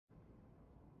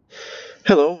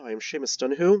Hello, I'm Seamus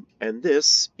Dunhu, and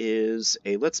this is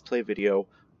a Let's Play video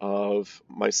of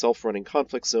myself running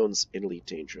conflict zones in Elite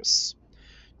Dangerous.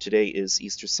 Today is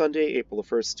Easter Sunday, April the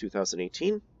 1st,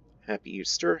 2018. Happy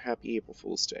Easter, happy April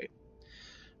Fool's Day.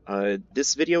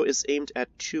 This video is aimed at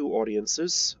two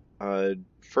audiences.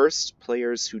 First,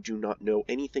 players who do not know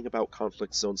anything about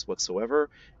conflict zones whatsoever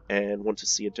and want to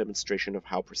see a demonstration of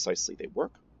how precisely they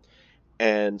work.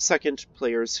 And second,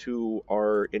 players who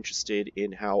are interested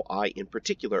in how I, in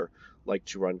particular, like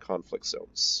to run conflict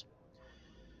zones.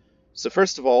 So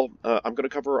first of all, I'm going to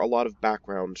cover a lot of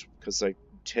background, because I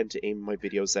tend to aim my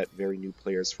videos at very new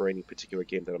players for any particular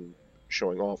game that I'm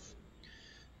showing off.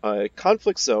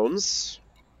 Conflict zones...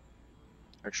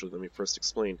 Actually, let me first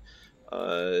explain.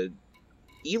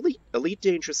 Elite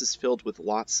Dangerous is filled with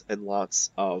lots and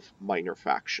lots of minor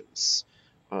factions,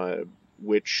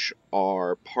 which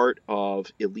are part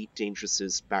of Elite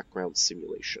Dangerous's background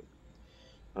simulation.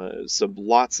 So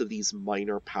lots of these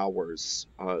minor powers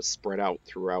spread out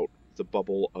throughout the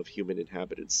bubble of human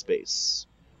inhabited space.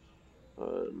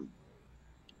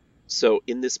 So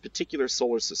in this particular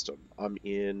solar system, I'm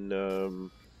in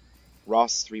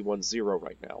Ross 310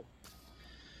 right now.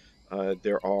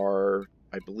 There are,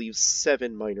 I believe,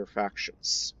 7 minor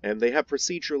factions, and they have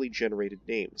procedurally generated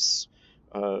names,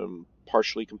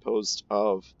 partially composed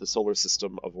of the solar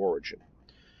system of origin.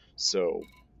 So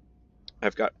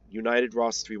I've got United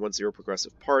Ross 310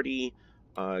 Progressive Party,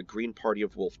 Green Party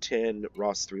of Wolf 10,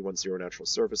 Ross 310 Natural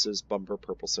Services, Bumper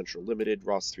Purple Central Limited,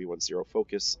 Ross 310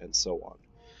 Focus, and so on.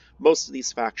 Most of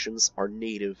these factions are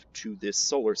native to this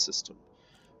solar system,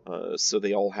 so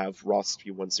they all have Ross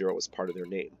 310 as part of their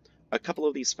name. A couple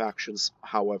of these factions,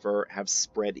 however, have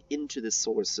spread into this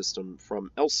solar system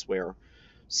from elsewhere.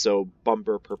 So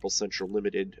Bumper Purple Central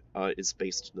Limited is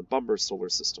based in the Bumper solar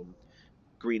system.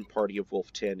 Green Party of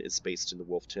Wolf 10 is based in the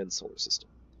Wolf 10 solar system.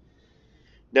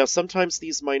 Now, sometimes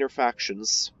these minor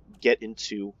factions get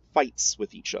into fights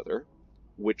with each other,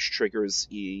 which triggers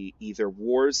either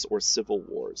wars or civil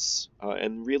wars.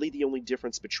 And really the only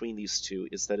difference between these two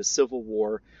is that a civil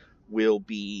war will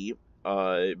be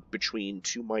between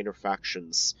two minor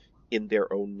factions in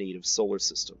their own native solar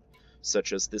system,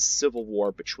 such as this civil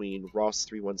war between Ross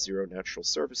 310 Natural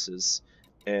Services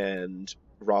and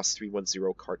Ross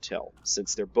 310 Cartel.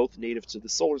 Since they're both native to the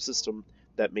solar system,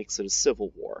 that makes it a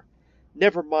civil war.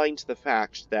 Never mind the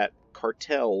fact that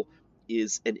Cartel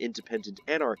is an independent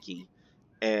anarchy,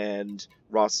 and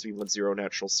Ross 310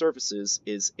 Natural Services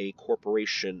is a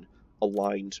corporation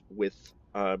aligned with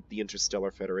the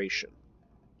Interstellar Federation.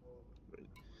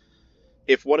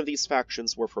 If one of these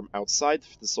factions were from outside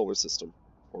the solar system,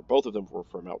 or both of them were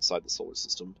from outside the solar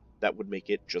system, that would make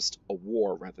it just a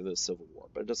war rather than a civil war,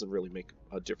 but it doesn't really make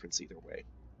a difference either way.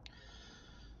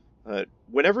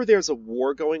 Whenever there's a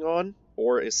war going on,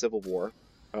 or a civil war,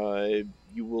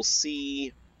 you will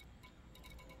see,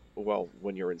 well,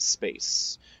 when you're in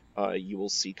space, you will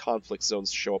see conflict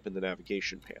zones show up in the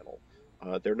navigation panel.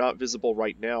 They're not visible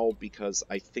right now because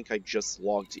I think I just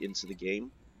logged into the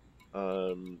game.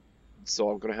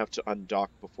 So I'm going to have to undock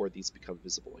before these become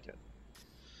visible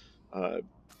again.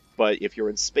 But if you're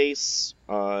in space,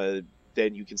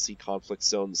 then you can see conflict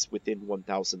zones within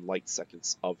 1,000 light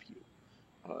seconds of you.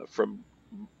 From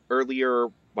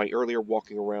my earlier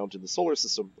walking around in the solar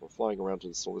system, or flying around in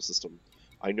the solar system,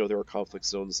 I know there are conflict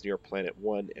zones near Planet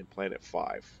 1 and Planet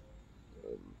 5.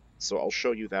 So I'll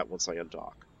show you that once I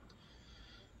undock.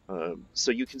 So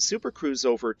you can super cruise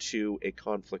over to a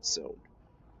conflict zone.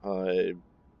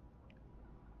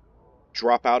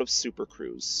 Drop out of Super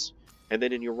Cruise, and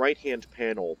then in your right-hand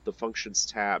panel, the Functions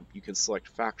tab, you can select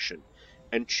Faction,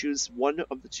 and choose one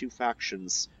of the two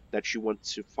factions that you want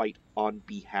to fight on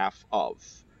behalf of.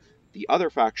 The other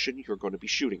faction you're going to be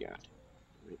shooting at.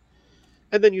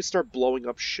 And then you start blowing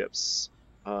up ships,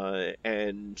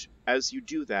 and as you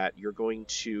do that, you're going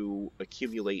to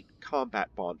accumulate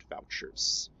combat bond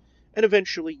vouchers. And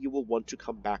eventually you will want to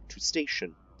come back to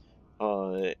station,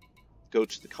 go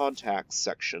to the contacts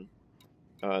section.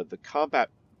 The combat...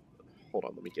 Hold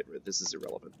on, let me get rid of... This is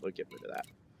irrelevant. Let me get rid of that.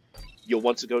 You'll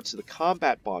want to go to the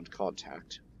combat bond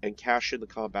contact and cash in the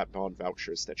combat bond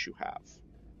vouchers that you have.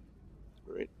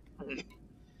 Right?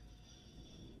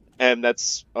 And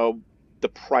that's the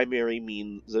primary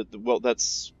means... Well,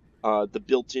 that's the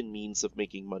built-in means of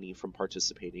making money from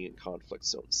participating in conflict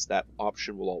zones. That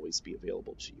option will always be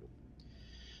available to you.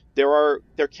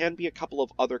 There can be a couple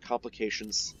of other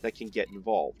complications that can get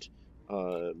involved.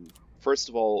 First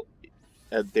of all,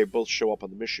 they both show up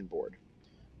on the mission board.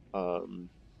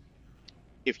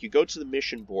 If you go to the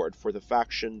mission board for the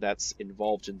faction that's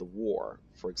involved in the war,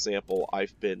 for example,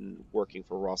 I've been working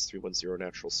for Ross 310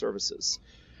 Natural Services,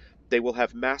 they will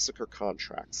have massacre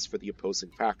contracts for the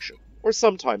opposing faction, or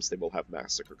sometimes they will have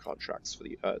massacre contracts for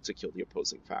the to kill the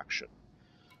opposing faction.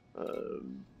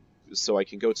 So I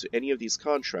can go to any of these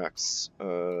contracts.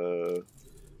 So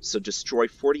destroy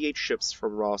 48 ships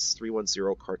from Ross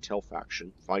 310 cartel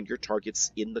faction. Find your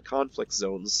targets in the conflict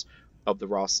zones of the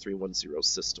Ross 310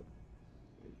 system.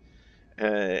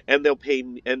 And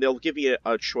they'll give you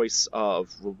a choice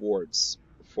of rewards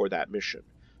for that mission.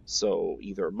 So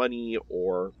either money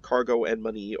or cargo and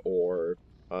money, or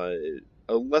a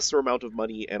lesser amount of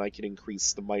money, and I can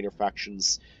increase the minor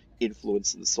factions'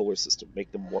 influence in the solar system,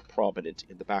 make them more prominent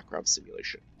in the background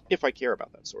simulation, if I care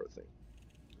about that sort of thing.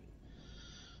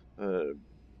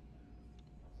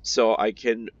 So I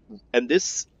can, and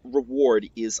this reward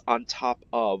is on top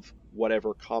of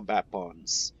whatever combat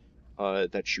bonds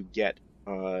that you get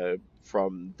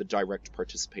from the direct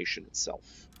participation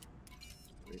itself.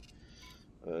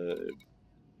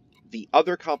 The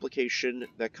other complication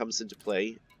that comes into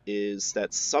play is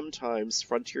that sometimes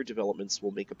frontier developments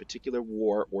will make a particular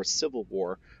war or civil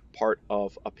war part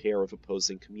of a pair of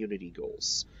opposing community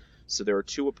goals. So there are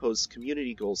two opposed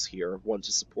community goals here, one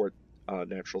to support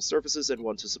natural services and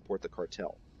one to support the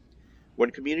cartel.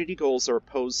 When community goals are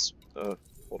opposed... hold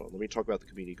on, let me talk about the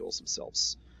community goals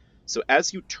themselves. So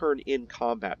as you turn in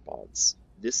combat bonds,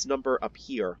 this number up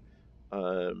here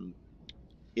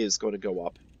is going to go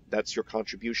up. That's your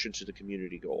contribution to the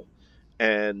community goal.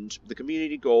 And the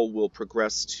community goal will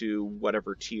progress to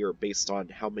whatever tier based on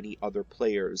how many other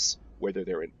players, whether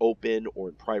they're in open or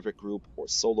in private group or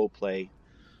solo play,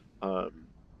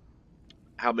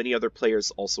 how many other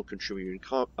players also contribute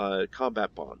in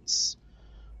combat bonds.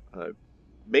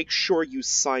 Make sure you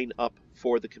sign up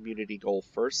for the community goal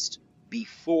first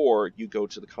before you go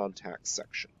to the contact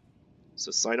section.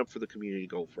 So sign up for the community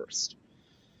goal first.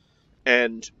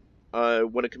 And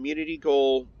when a community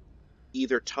goal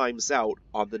either times out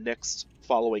on the next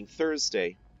following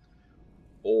Thursday,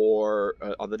 or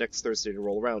on the next Thursday to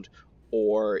roll around,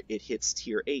 or it hits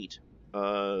tier 8,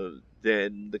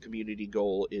 then the community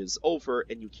goal is over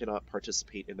and you cannot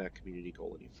participate in that community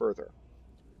goal any further.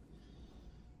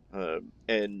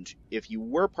 And if you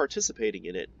were participating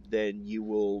in it, then you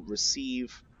will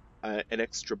receive an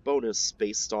extra bonus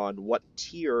based on what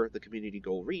tier the community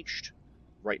goal reached.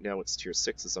 Right now it's tier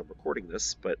 6 as I'm recording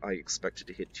this, but I expect it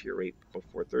to hit tier 8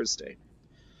 before Thursday.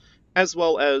 As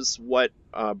well as what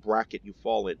bracket you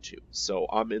fall into. So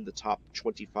I'm in the top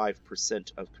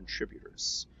 25% of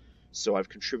contributors. So I've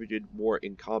contributed more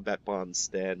in combat bonds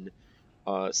than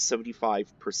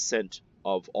 75%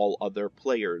 of all other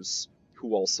players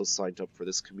who also signed up for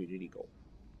this community goal.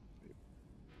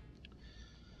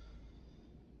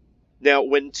 Now,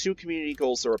 when two community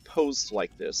goals are opposed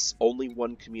like this, only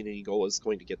one community goal is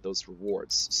going to get those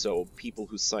rewards. So people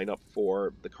who sign up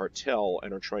for the cartel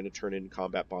and are trying to turn in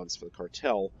combat bonds for the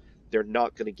cartel, they're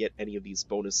not going to get any of these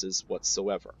bonuses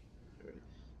whatsoever,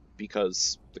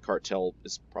 because the cartel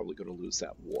is probably going to lose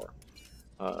that war.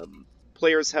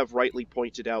 Players have rightly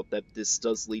pointed out that this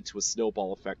does lead to a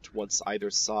snowball effect. Once either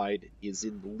side is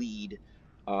in the lead,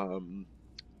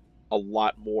 a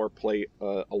lot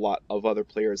of other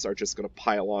players are just going to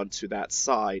pile onto that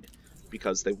side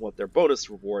because they want their bonus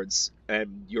rewards,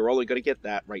 and you're only going to get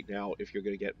that right now if you're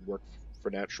going to get work for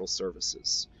natural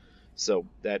services. So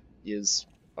that is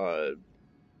a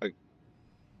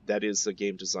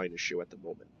game design issue at the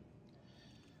moment.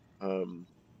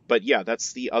 But yeah,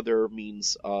 that's the other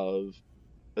means of...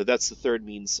 That's the third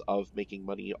means of making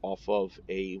money off of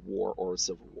a war or a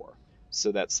civil war.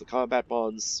 So that's the combat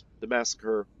bonds, the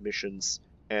massacre missions,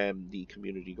 and the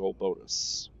community goal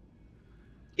bonus,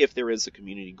 if there is a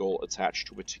community goal attached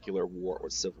to a particular war or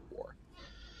civil war.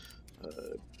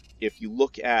 If you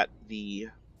look at the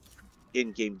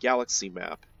in-game galaxy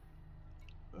map,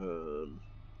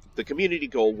 the community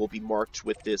goal will be marked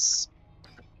with this.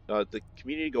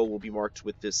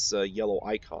 Yellow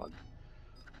icon.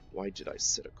 Why did I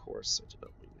set a course? I did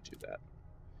not mean to do that.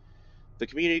 The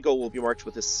community goal will be marked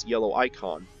with this yellow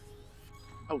icon.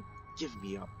 Oh, give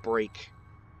me a break.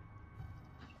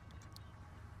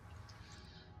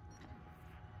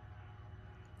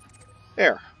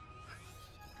 There.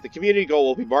 The community goal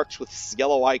will be marked with this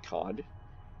yellow icon.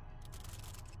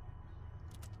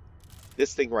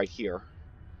 This thing right here.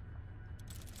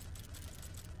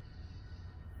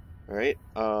 Alright,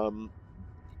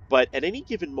 but at any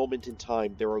given moment in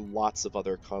time, there are lots of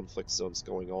other conflict zones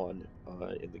going on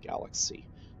in the galaxy.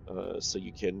 So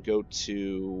you can go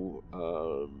to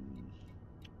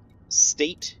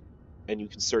state, and you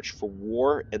can search for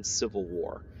war and civil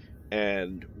war.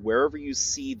 And wherever you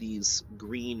see these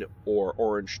green or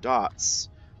orange dots,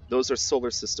 those are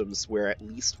solar systems where at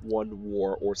least one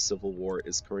war or civil war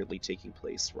is currently taking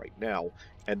place right now,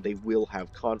 and they will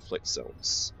have conflict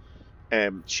zones.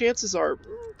 And chances are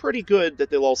pretty good that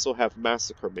they'll also have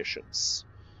massacre missions.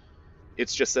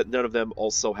 It's just that none of them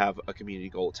also have a community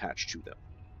goal attached to them.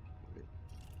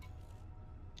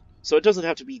 So it doesn't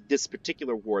have to be this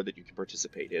particular war that you can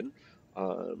participate in.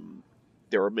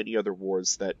 There are many other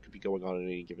wars that could be going on at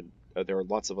any given... there are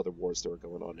lots of other wars that are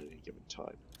going on at any given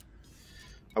time.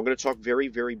 I'm going to talk very,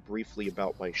 very briefly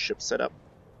about my ship setup.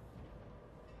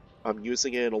 I'm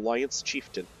using an Alliance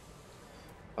Chieftain.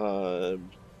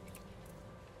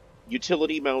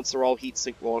 Utility mounts are all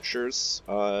heatsink launchers,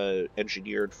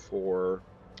 engineered for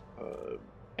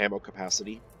ammo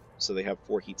capacity, so they have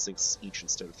 4 heatsinks each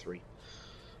instead of 3.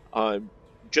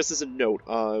 Just as a note,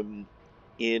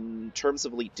 in terms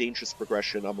of Elite Dangerous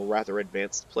progression, I'm a rather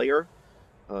advanced player,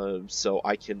 so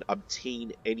I can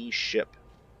obtain any ship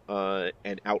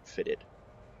and outfit it.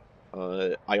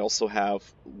 I also have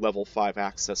level 5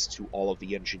 access to all of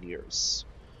the engineers,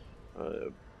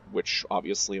 which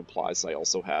obviously implies I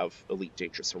also have Elite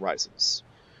Dangerous Horizons.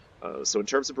 So in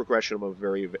terms of progression, I'm a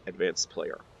very advanced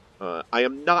player. I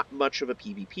am not much of a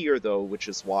PvPer, though, which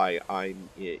is why I'm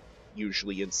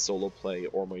usually in solo play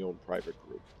or my own private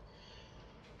group.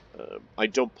 I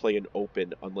don't play in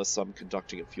open unless I'm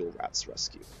conducting a Fuel Rats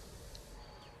rescue.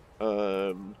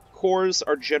 Cores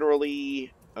are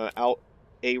generally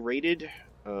A-rated.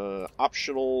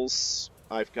 Optionals,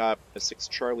 I've got a 6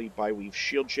 Charlie Biweave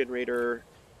shield generator,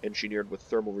 engineered with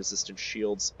thermal resistant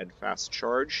shields and fast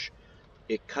charge.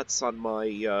 It cuts on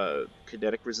my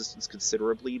kinetic resistance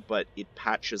considerably, but it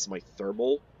patches my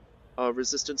thermal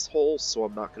resistance hole, so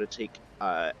I'm not going to take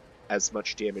as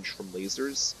much damage from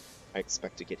lasers. I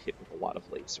expect to get hit with a lot of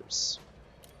lasers.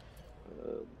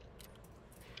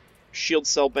 Shield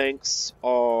cell banks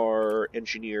are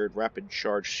engineered rapid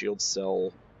charge shield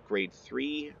cell grade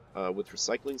 3 with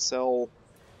recycling cell.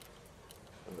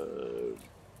 Let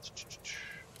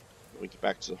me get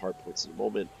back to the hard points in a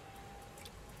moment.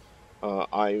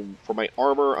 For my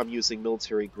armor, I'm using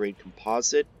military grade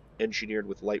composite, engineered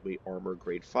with lightweight armor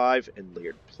grade 5 and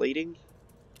layered plating.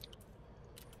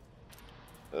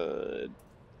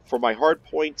 For my hard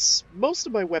points, most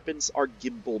of my weapons are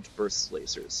gimballed burst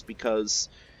lasers, because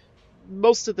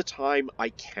most of the time I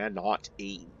cannot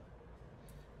aim.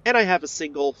 And I have a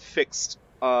single fixed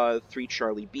 3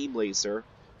 Charlie beam laser,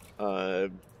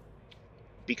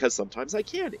 because sometimes I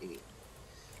can aim.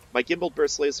 My gimballed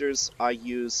burst lasers, I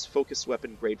use focused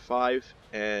weapon grade 5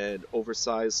 and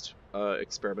oversized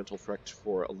experimental threat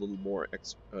for a little more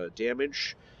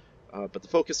damage. But the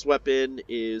focused weapon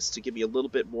is to give me a little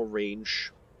bit more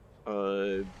range,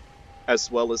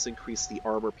 as well as increase the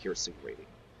armor piercing rating.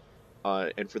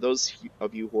 And for those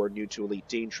of you who are new to Elite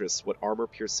Dangerous, what armor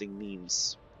piercing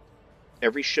means,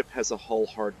 every ship has a hull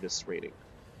hardness rating,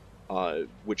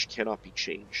 which cannot be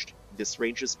changed. This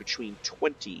ranges between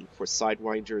 20 for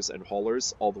sidewinders and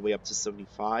haulers, all the way up to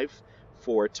 75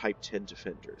 for Type 10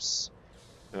 defenders.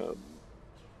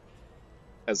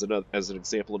 As an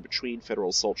example, in between,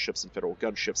 Federal assault ships and Federal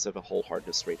gunships have a hull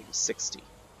hardness rating of 60.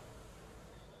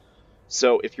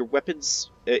 So if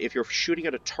you're shooting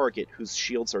at a target whose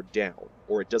shields are down,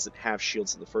 or it doesn't have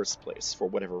shields in the first place for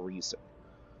whatever reason,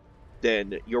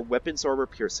 then your weapon's armor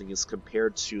piercing is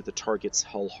compared to the target's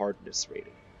hull hardness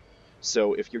rating.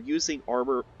 So if you're using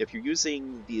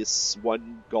this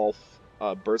one Gulf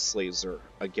burst laser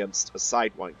against a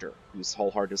Sidewinder whose hull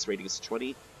hardness rating is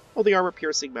 20, well, the armor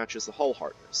piercing matches the hull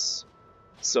hardness.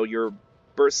 So your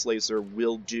burst laser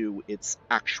will do its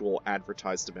actual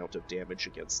advertised amount of damage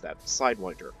against that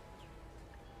Sidewinder,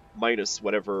 minus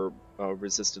whatever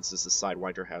resistances the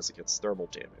Sidewinder has against thermal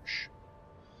damage.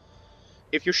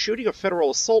 If you're shooting a Federal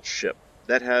assault ship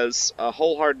that has a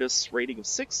hull hardness rating of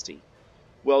 60,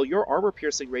 well, your armor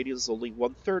piercing rating is only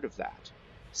 1/3 of that.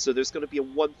 So there's going to be a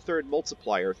 1/3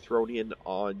 multiplier thrown in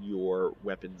on your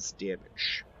weapon's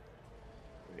damage.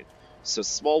 Right? So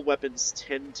small weapons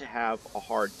tend to have a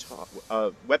hard time.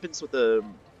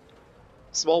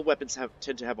 Small weapons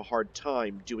tend to have a hard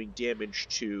time doing damage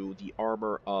to the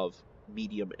armor of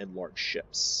medium and large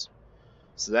ships.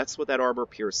 So that's what that armor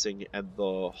piercing and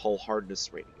the hull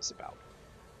hardness rating is about.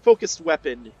 Focused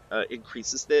weapon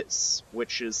increases this,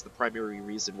 which is the primary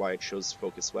reason why I chose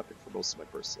focused weapon for most of my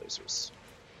burst lasers.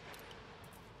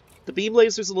 The beam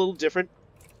laser is a little different.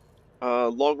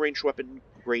 Long range weapon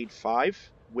grade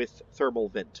 5 with thermal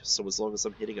vent, so as long as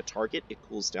I'm hitting a target, it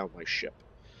cools down my ship.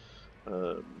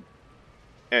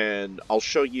 And I'll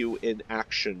show you in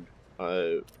action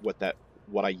what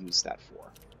I use that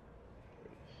for.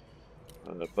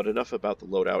 But enough about the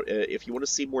loadout. If you want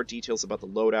to see more details about the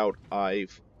loadout,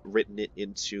 I've written it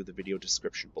into the video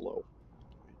description below.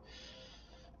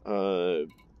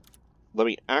 Let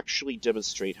me actually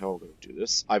demonstrate how I'm going to do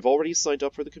this. I've already signed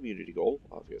up for the community goal,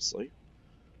 obviously,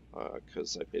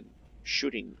 because I've been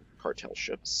shooting cartel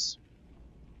ships.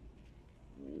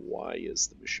 Why is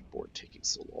the mission board taking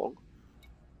so long?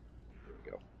 There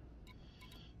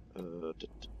we go.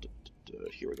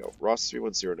 Here we go. Ross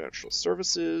 310 Natural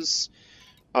Services.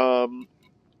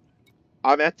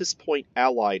 I'm at this point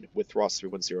allied with Ross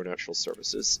 310 Natural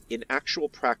Services. In actual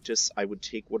practice, I would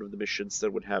take one of the missions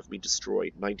that would have me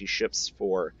destroy 90 ships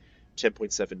for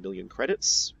 10.7 million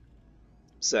credits.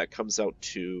 So that comes out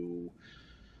to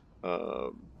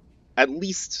at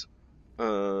least,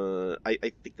 I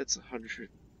think that's 100,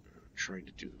 I'm trying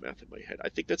to do the math in my head. I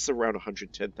think that's around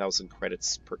 110,000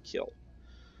 credits per kill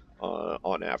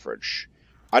on average.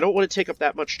 I don't want to take up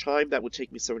that much time. That would take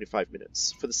me 75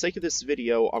 minutes. For the sake of this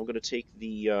video, I'm going to take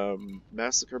the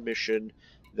Massacre mission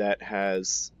that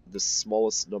has the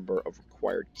smallest number of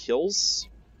required kills,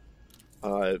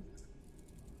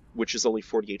 which is only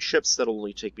 48 ships. That'll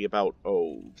only take me about,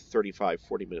 35,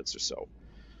 40 minutes or so.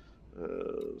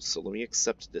 So let me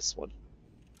accept this one.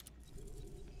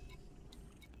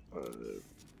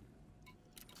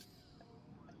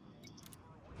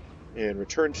 And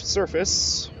return to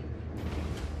surface.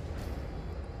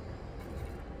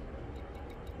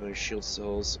 My shield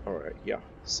cells. Alright, yeah.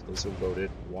 So those are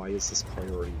loaded. Why is this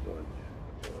priority 1?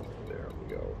 There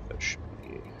we go. That should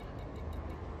be.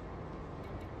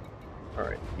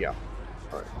 Alright, yeah.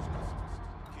 Alright.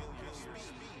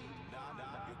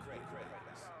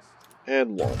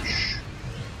 And launch.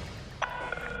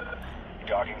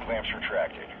 Docking clamps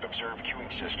retracted. Observe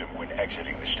queuing system when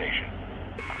exiting the station.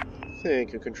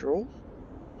 Thank you, Control.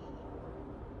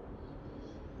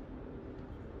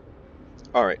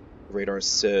 Alright. Radar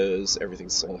says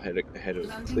everything's all ahead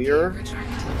of clear.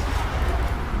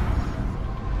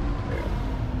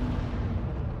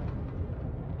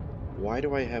 Why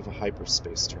do I have a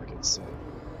hyperspace target set?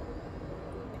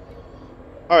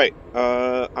 Alright,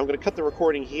 I'm going to cut the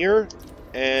recording here,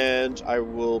 and I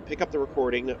will pick up the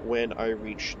recording when I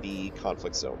reach the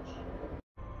conflict zone.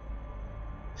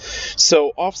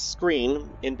 So, off screen,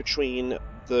 in between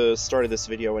the start of this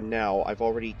video and now, I've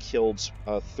already killed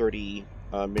 30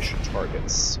 mission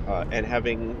targets, and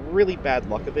having really bad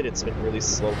luck of it, it's been really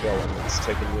slow going. It's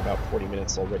taken me about 40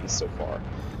 minutes already so far.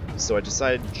 So I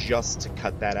decided just to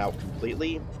cut that out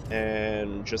completely,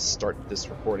 and just start this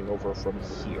recording over from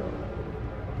here.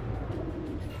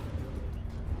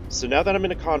 So now that I'm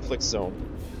in a conflict zone,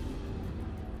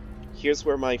 here's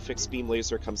where my fixed beam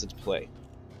laser comes into play.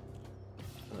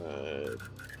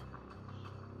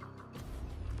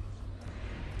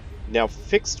 Now,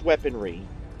 fixed weaponry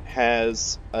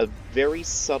has a very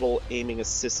subtle aiming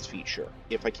assist feature.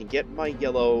 If I can get my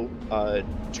yellow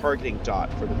targeting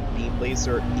dot for the beam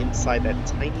laser inside that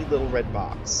tiny little red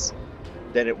box,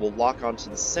 then it will lock onto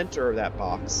the center of that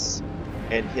box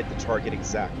and hit the target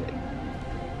exactly.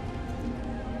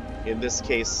 In this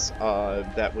case,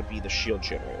 that would be the shield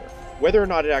generator. Whether or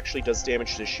not it actually does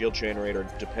damage to the shield generator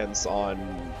depends on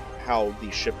how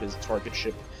the target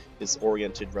ship is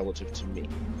oriented relative to me.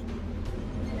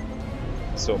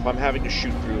 So if I'm having to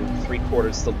shoot through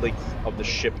 3/4 the length of the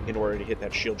ship in order to hit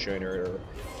that shield generator,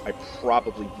 I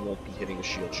probably won't be hitting the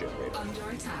shield generator. Under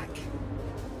attack.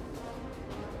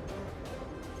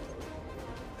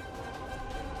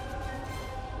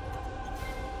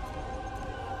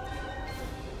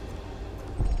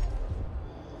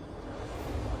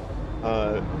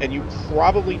 And you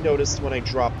probably noticed when I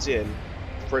dropped in,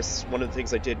 first one of the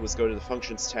things I did was go to the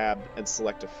Functions tab and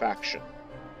select a faction.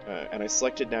 And I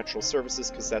selected Natural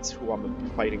Services because that's who I'm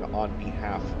fighting on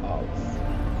behalf of.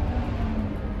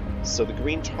 So the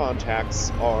green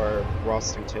contacts are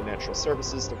Ross 310 Natural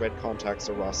Services, the red contacts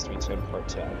are Ross 310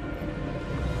 Cartel.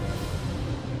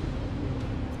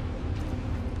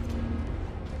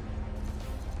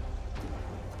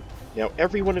 Now,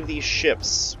 every one of these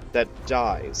ships that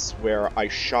dies where I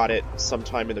shot it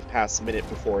sometime in the past minute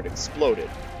before it exploded,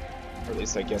 or at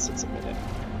least I guess it's a minute.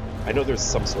 I know there's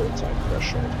some sort of time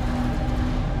threshold.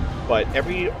 But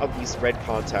every of these red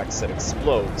contacts that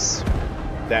explodes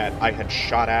that I had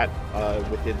shot at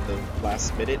within the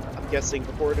last minute, I'm guessing,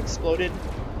 before it exploded,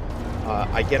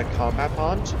 I get a combat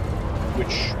bond,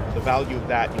 which the value of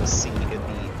that you'll see in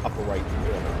the upper right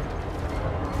corner.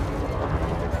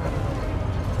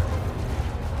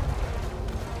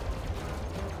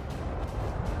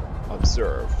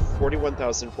 Observe,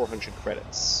 41,400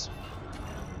 credits.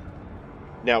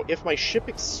 Now, if my ship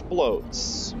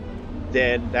explodes,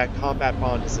 then that combat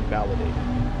bond is invalidated.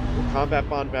 Your combat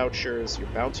bond vouchers, your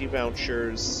bounty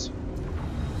vouchers,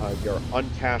 your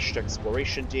uncached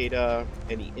exploration data,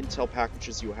 any intel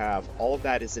packages you have, all of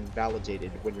that is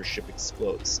invalidated when your ship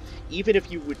explodes. Even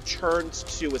if you returned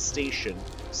to a station,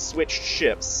 switched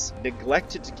ships,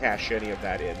 neglected to cache any of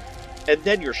that in, and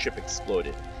then your ship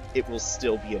exploded, it will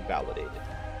still be invalidated.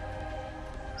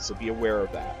 So be aware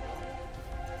of that.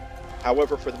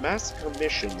 However, for the massacre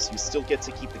missions, you still get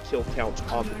to keep the kill count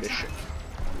on the mission.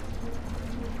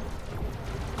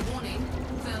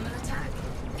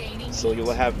 So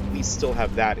you'll still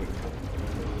have that income.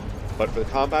 But for the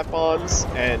combat bonds,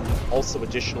 and also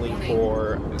additionally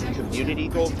for community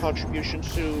goal contribution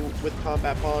with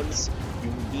combat bonds,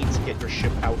 you need to get your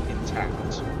ship out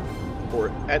intact, or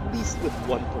at least with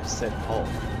 1% hull,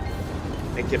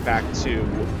 and get back to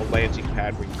a landing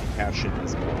pad where you can cash in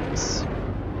these bonds.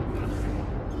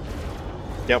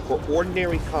 Now, for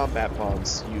ordinary combat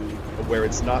bonds, where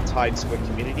it's not tied to a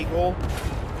community goal,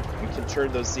 you can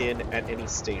turn those in at any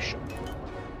station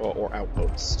or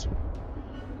outpost.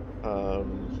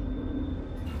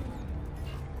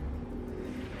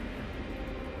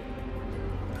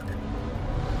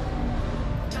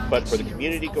 But for the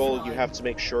community goal, you have to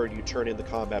make sure you turn in the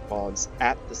combat bonds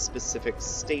at the specific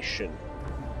station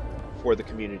for the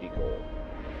community goal.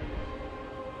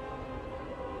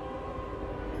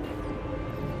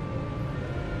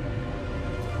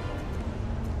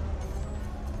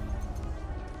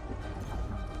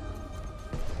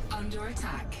 Under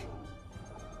attack.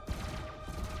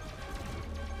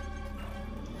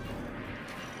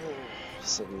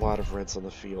 There's a lot of reds on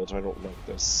the field. I don't like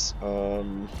this.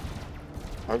 I'm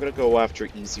gonna go after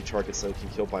easy targets that I can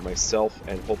kill by myself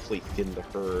and hopefully thin the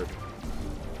herd.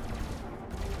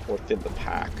 Or thin the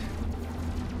pack.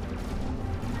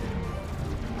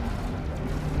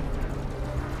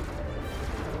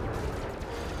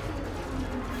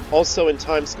 Also, in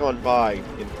times gone by,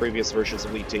 in previous versions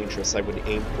of Elite Dangerous, I would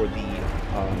aim for the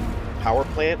power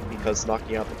plant, because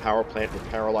knocking out the power plant would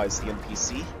paralyze the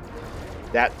NPC.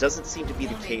 That doesn't seem to be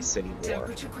the case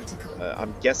anymore.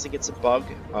 I'm guessing it's a bug.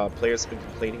 Players have been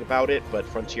complaining about it, but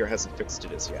Frontier hasn't fixed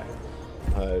it as yet.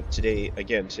 Today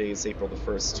is April the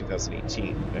 1st,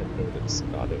 2018, and no, that's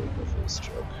not a April Fool's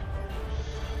joke.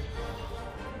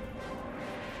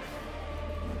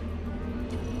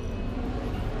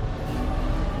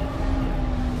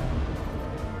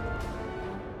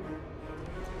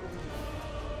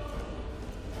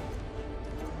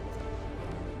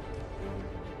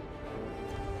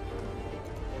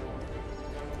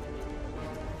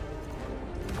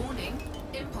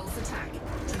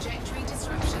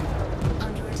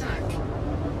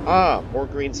 Ah, more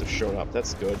greens have shown up.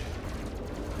 That's good.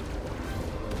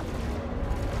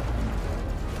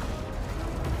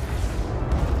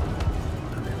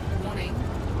 Warning.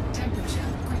 Temperature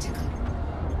critical.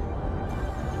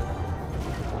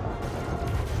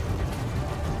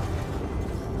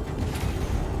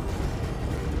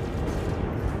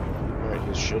 Alright,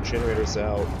 his shield generator's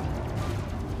out.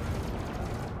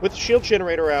 With the shield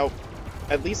generator out,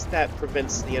 at least that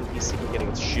prevents the NPC from getting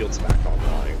its shields back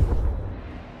online.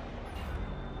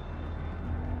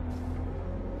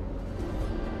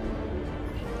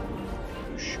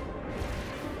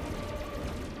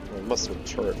 Must have been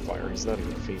turret fire. He's not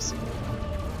even facing it.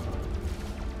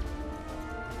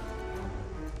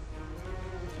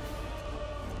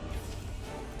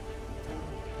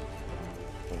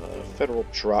 Federal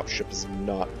dropship is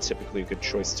not typically a good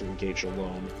choice to engage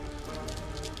alone.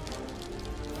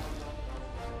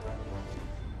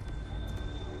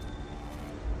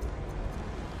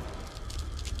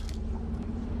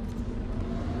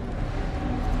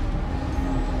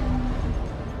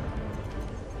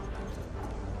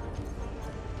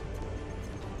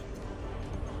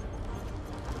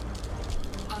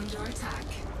 Under attack.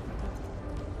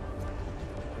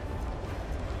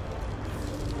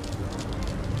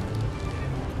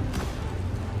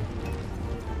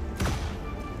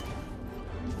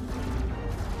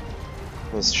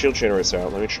 Well, the shield generator's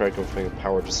out. Let me try going for a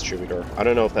power distributor. I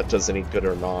don't know if that does any good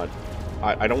or not.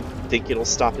 I don't think it'll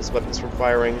stop his weapons from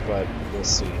firing, but we'll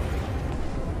see.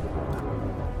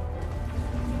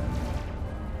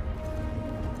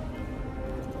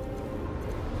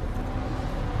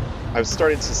 I've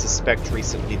started to suspect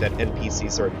recently that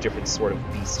NPCs are a different sort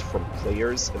of beast from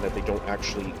players, and that they don't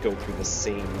actually go through the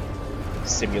same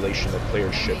simulation that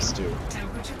player ships do.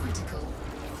 Temperature critical.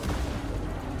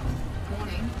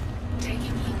 Warning. Taking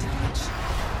heat damage.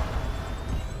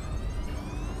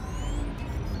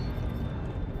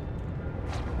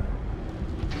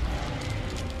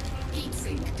 Heat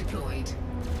sink deployed.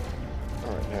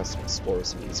 Alright, now some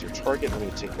explorers an easier target. Let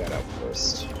me take that out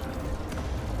first.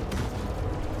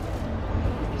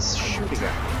 He's shooting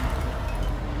at me.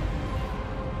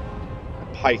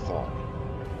 Python.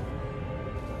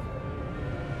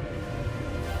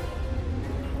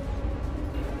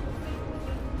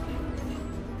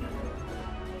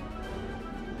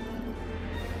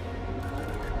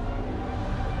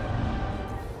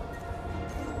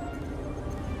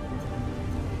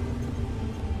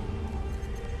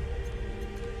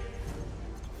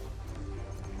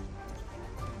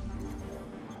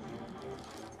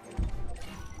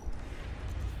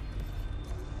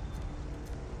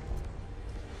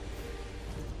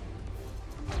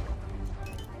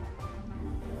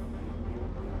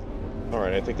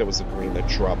 Alright, I think that was a green that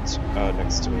dropped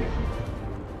next to me.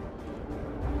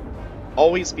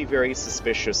 Always be very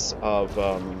suspicious of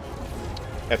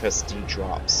FSD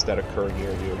drops that occur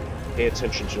near you. Pay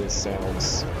attention to the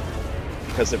sounds.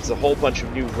 Because if there's a whole bunch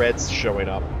of new reds showing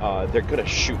up, they're gonna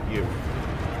shoot you.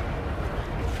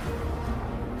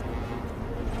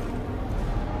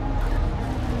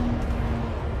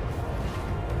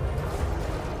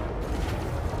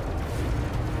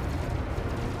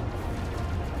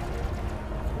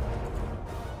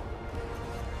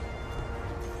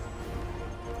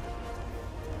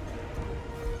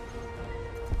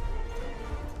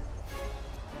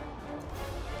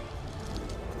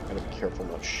 Careful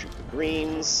not to shoot the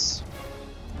greens.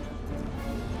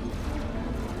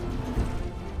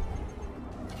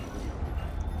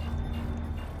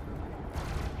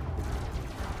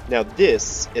 Now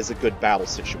this is a good battle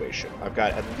situation. I've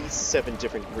got at least 7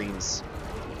 different greens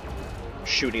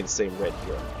shooting the same red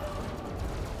here.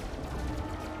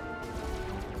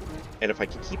 And if I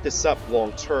can keep this up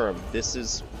long term, this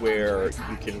is where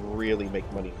you can really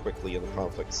make money quickly in the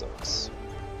conflict zones.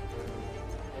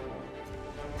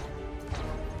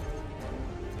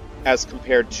 As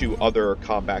compared to other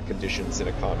combat conditions in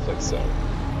a conflict zone.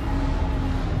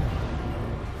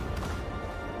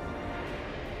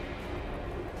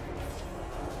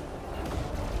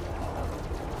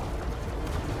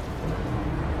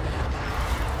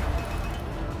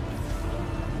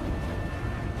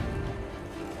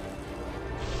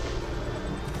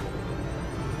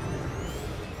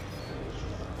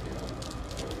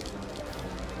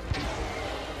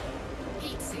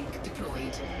 Heatsink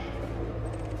deployed.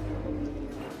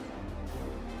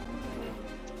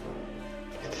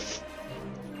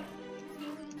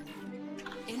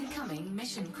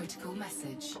 Mission critical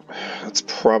message. That's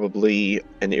probably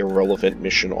an irrelevant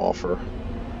mission offer.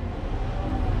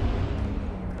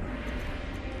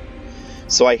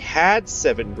 So I had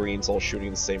 7 greens all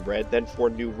shooting the same red, then 4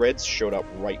 new reds showed up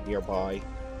right nearby.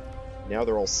 Now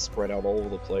they're all spread out all over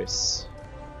the place.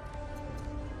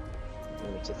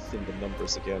 I need to thin the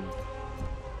numbers again.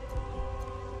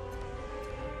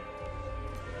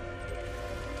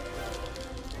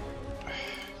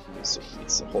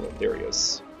 So hold on, there he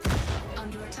is.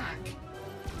 Under attack.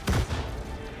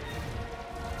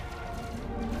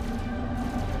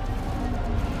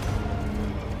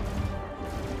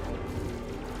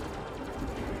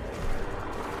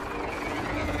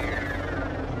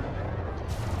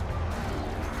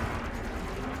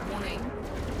 Warning.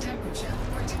 Temperature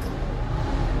critical.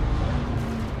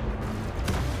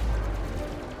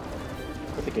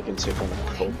 I think I can take on a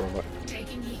Cobra.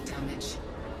 Taking heat damage.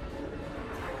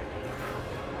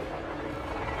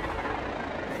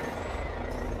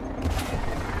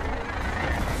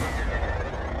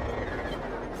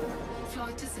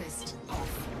 Flight assist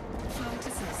off. Flight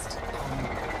assist on.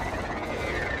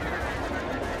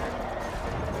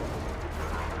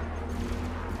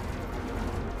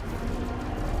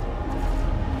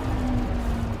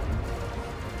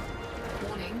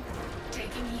 Warning,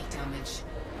 taking heat damage.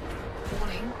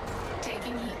 Warning,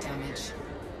 taking heat damage.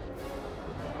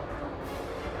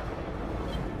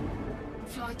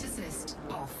 Flight assist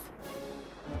off.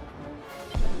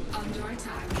 Under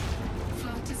attack.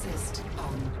 Flight assist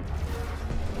on.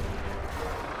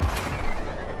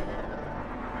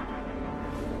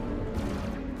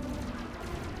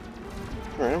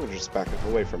 Alright, I'm gonna just back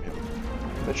away from him.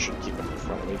 That should keep him in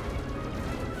front of me.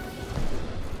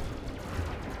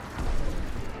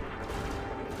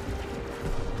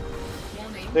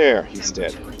 There, he's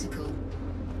dead. Critical.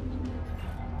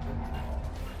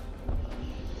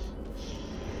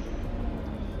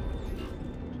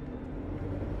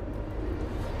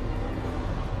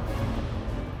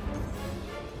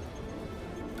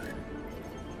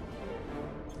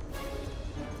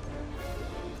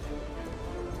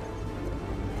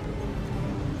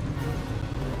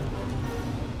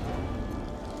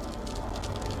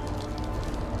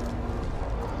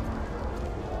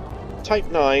 Type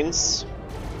 9s,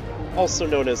 also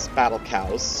known as battle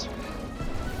cows,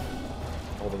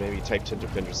 although maybe Type 10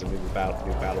 Defender's a new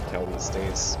battle cow these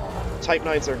days. Type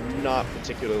 9s are not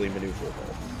particularly maneuverable.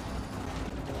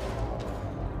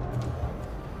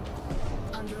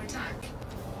 Under attack.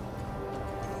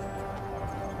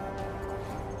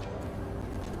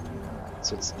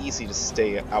 So it's easy to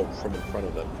stay out from in front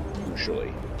of them,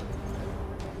 usually.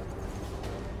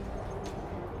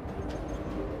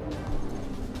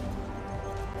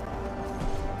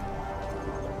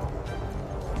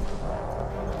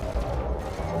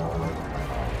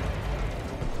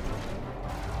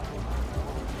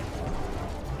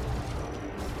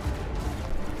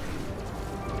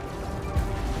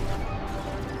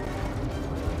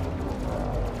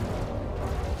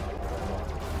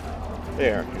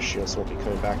 There, your shields won't be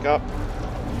coming back up.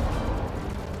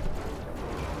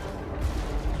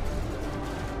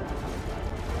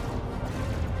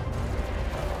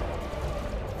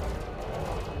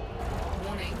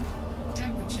 Warning.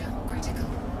 Temperature critical.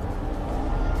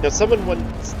 Now,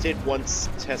 someone did once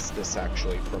test this,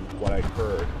 actually, from what I've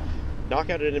heard. Knock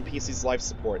out an NPC's life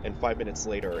support, and 5 minutes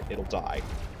later, it'll die.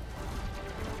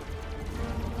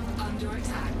 Under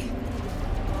attack.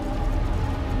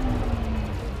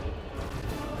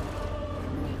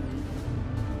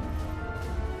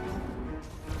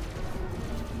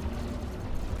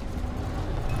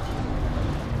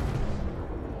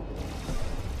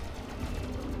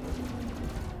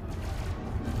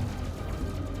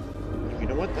 You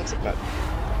know what? That's a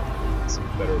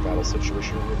better battle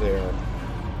situation over there.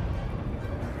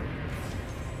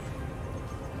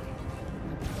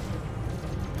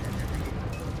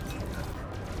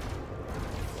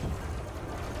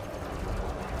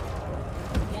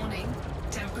 Warning.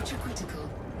 Temperature critical.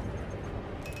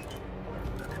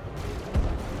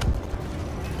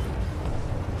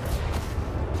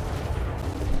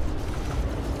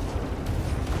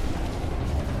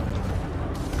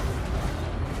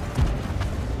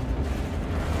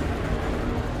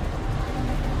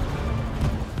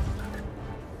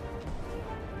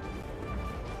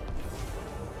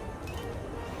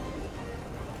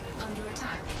 Under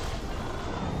attack.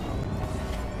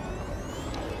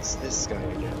 It's this guy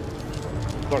again.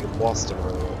 I thought I'd lost him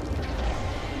earlier.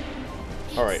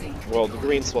 Alright, well, the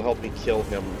greens will help me kill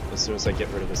him as soon as I get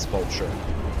rid of this vulture.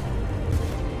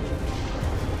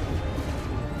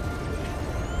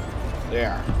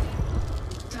 There.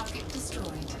 Target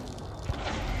destroyed.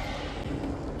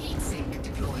 Heat sink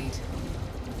deployed.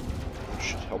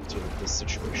 Should help deal with this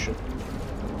situation.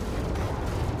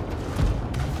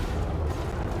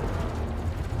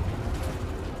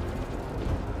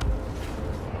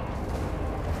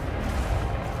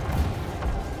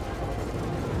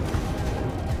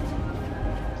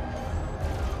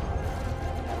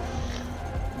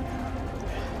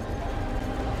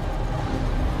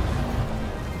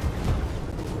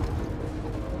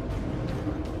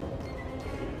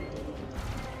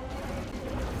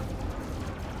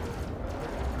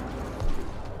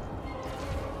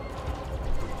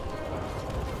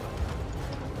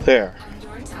 There.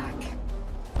 Under attack.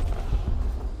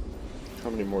 How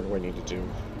many more do I need to do?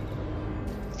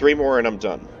 3 more and I'm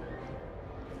done.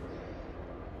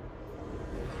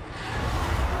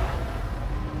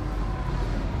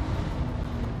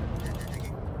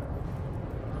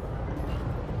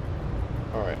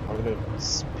 Alright, I'm gonna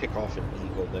pick off an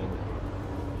eagle then.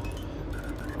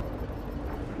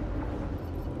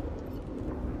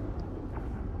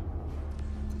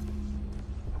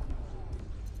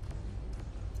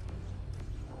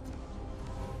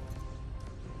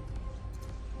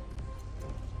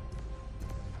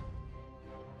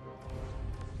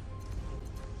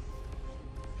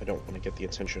 I don't want to get the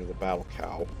attention of the battle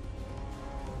cow.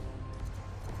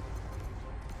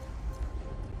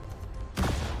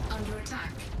 Under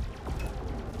attack.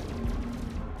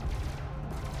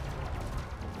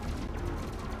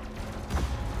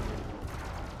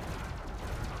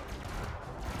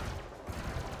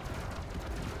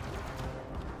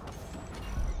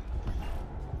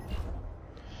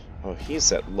 Oh,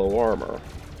 he's at low armor.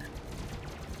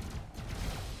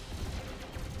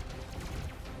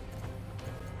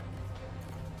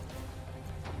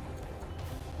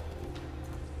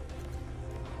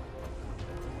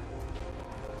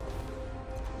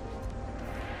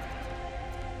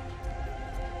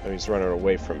 Oh, he's running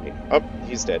away from me. Oh,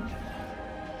 he's dead.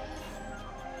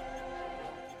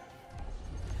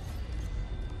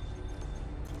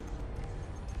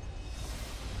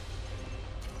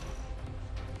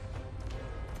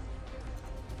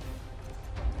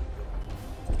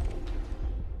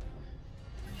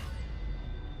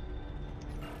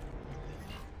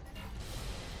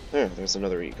 There, there's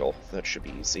another eagle. That should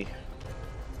be easy.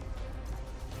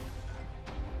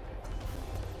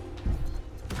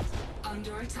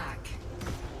 attack.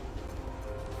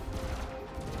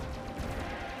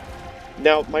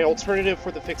 Now, my alternative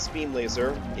for the fixed beam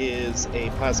laser is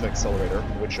a plasma accelerator,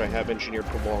 which I have engineered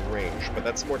for long range, but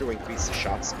that's more to increase the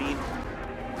shot speed.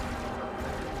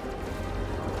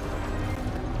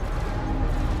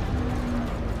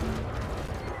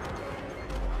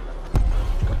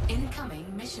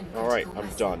 Incoming mission. Alright, critical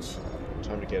I'm done. message.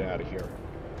 Time to get out of here.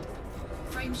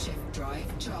 Frameshift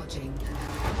drive charging.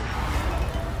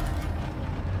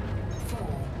 4,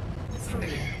 3,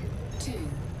 2,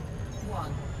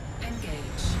 1.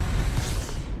 Engage.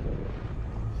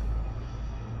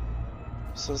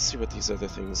 So let's see what these other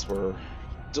things were.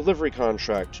 Delivery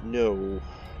contract, no.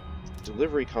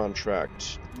 Delivery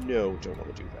contract, no, don't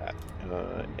want to do that.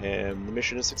 And the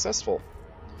mission is successful.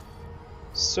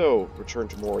 So, return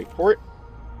to Mori Port.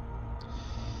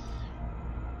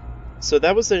 So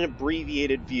that was an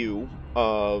abbreviated view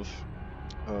of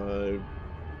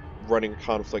running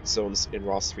conflict zones in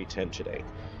ROS 310 today.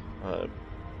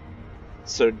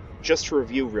 So just to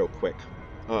review real quick,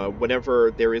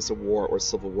 whenever there is a war or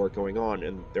civil war going on,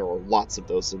 and there are lots of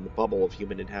those in the bubble of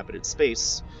human inhabited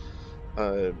space,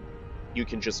 you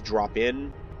can just drop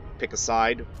in, pick a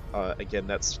side. Again,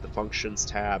 that's the Functions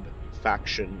tab,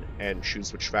 Faction, and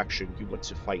choose which faction you want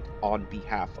to fight on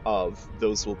behalf of.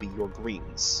 Those will be your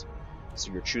greens.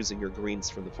 So you're choosing your greens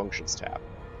from the Functions tab.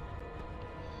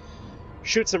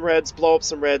 Shoot some reds, blow up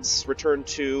some reds, return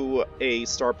to a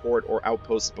starport or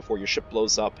outpost before your ship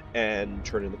blows up, and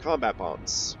turn in the combat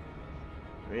bonds.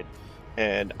 Right?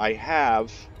 And I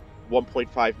have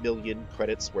 1.5 million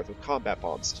credits worth of combat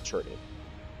bonds to turn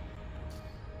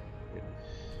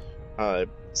in.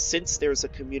 Since there's a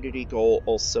community goal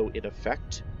also in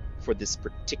effect for this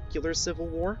particular civil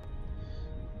war,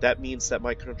 that means that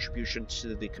my contribution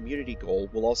to the community goal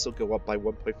will also go up by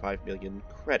 1.5 million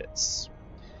credits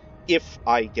if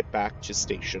I get back to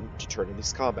station to turn in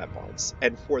these combat bonds.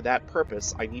 And for that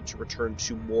purpose, I need to return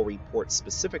to Mori Port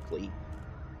specifically,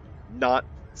 not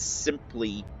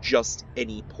simply just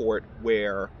any port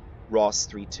where ROS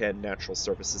 310 Natural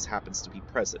Services happens to be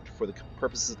present. For the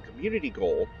purposes of the community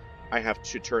goal, I have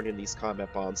to turn in these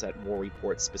combat bonds at Mori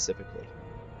Port specifically.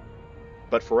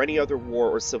 But for any other war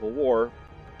or civil war,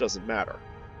 doesn't matter.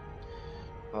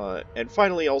 And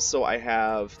finally, also, I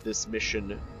have this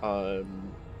mission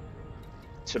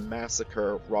to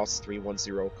massacre ROS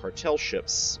 310 cartel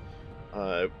ships,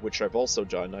 which I've also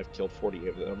done. I've killed 48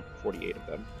 of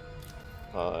them.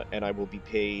 And I will be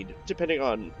paid, depending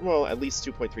on, well, at least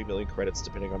 2.3 million credits,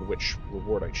 depending on which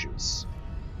reward I choose.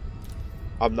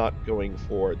 I'm not going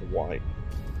for the wine.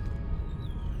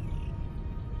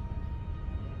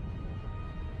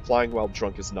 Flying while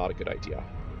drunk is not a good idea.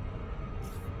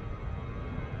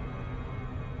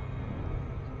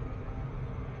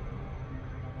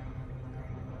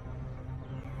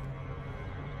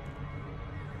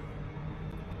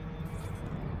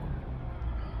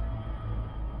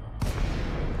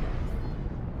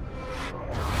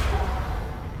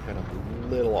 And I'm a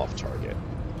little off target.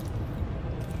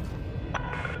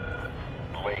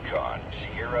 Lakon,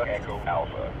 Sierra Echo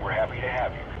Alpha. We're happy to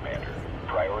have you, Commander.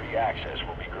 Priority access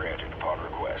will be granted upon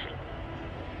request.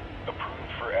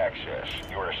 Approved for access.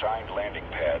 Your assigned landing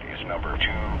pad is number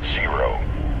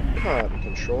 20. Pod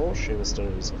control. Seamus Dunn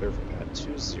is clear for pad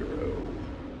 20.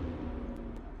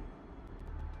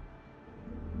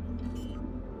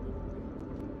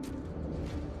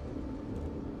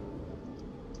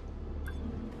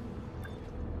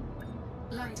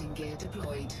 Landing gear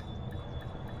deployed.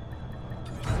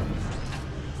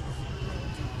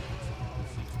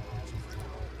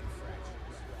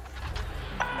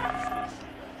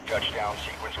 Touchdown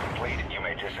sequence complete. You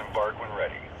may disembark when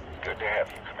ready. Good to have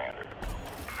you, Commander.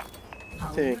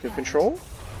 Thank you, Control.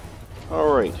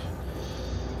 Alright.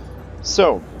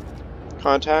 So,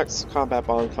 contacts, combat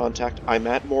bond contact. I'm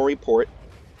at Mori Port.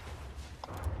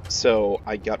 So,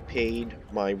 I got paid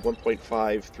my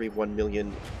 1.531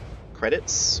 million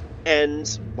credits,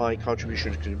 and my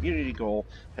contribution to the community goal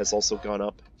has also gone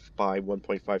up by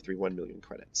 1.531 million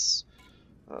credits.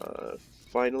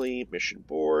 Finally, mission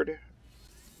board.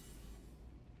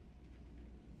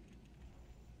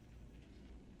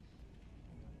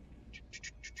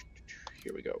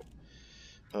 Here we go.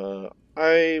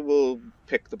 I will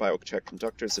pick the biotech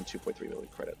conductors and 2.3 million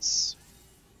credits.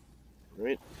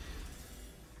 Alright.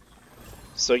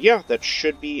 So yeah, that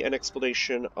should be an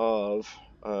explanation of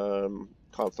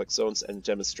conflict zones and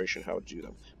demonstration how to do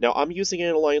them. Now, I'm using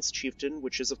an Alliance Chieftain,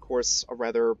 which is, of course, a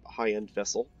rather high-end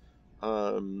vessel.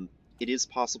 It is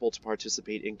possible to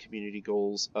participate in community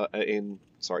goals, in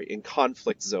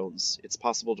conflict zones. It's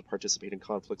possible to participate in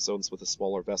conflict zones with a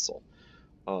smaller vessel.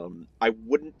 I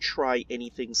wouldn't try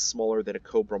anything smaller than a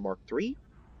Cobra Mark III,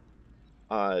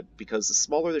 because the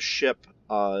smaller the ship,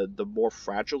 the more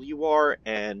fragile you are,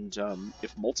 and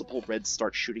if multiple Reds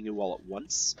start shooting you all at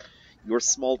once, your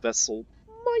small vessel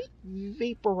might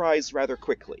vaporize rather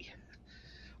quickly.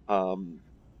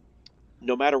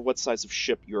 No matter what size of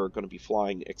ship you're going to be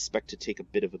flying, expect to take a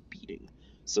bit of a beating.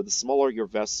 So the smaller your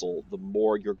vessel, the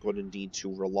more you're going to need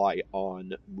to rely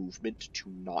on movement to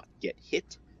not get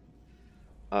hit.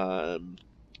 And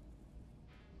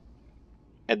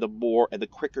the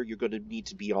quicker you're going to need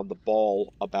to be on the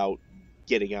ball about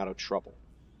getting out of trouble.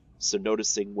 So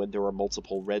noticing when there are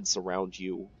multiple Reds around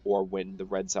you, or when the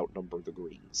Reds outnumber the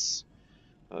Greens.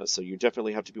 So you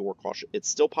definitely have to be more cautious. It's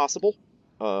still possible,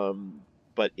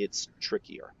 but it's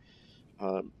trickier.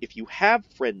 If you have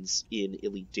friends in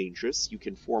Elite Dangerous, you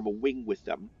can form a wing with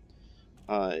them,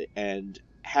 and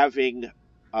having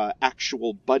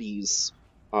actual buddies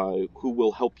who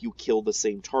will help you kill the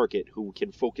same target, who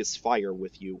can focus fire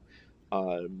with you,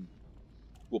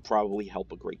 will probably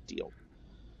help a great deal.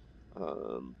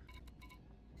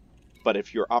 But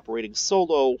if you're operating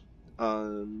solo,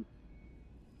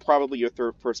 probably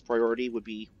your first priority would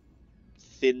be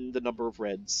thin the number of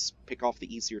Reds, pick off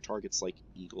the easier targets like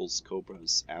Eagles,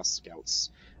 Cobras, Asp Scouts,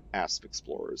 Asp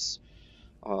Explorers,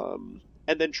 and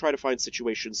then try to find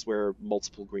situations where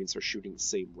multiple Greens are shooting the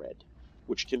same Red,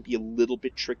 which can be a little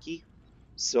bit tricky,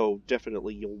 so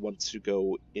definitely you'll want to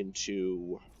go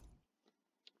into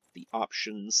the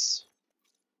options,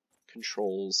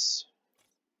 controls,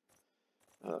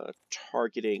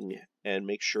 targeting, and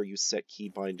make sure you set key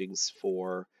bindings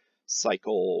for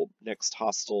cycle, next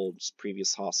hostile,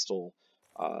 previous hostile,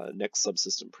 next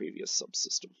subsystem, previous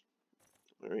subsystem.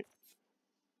 Alright.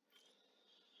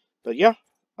 But yeah,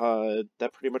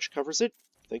 that pretty much covers it.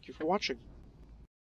 Thank you for watching.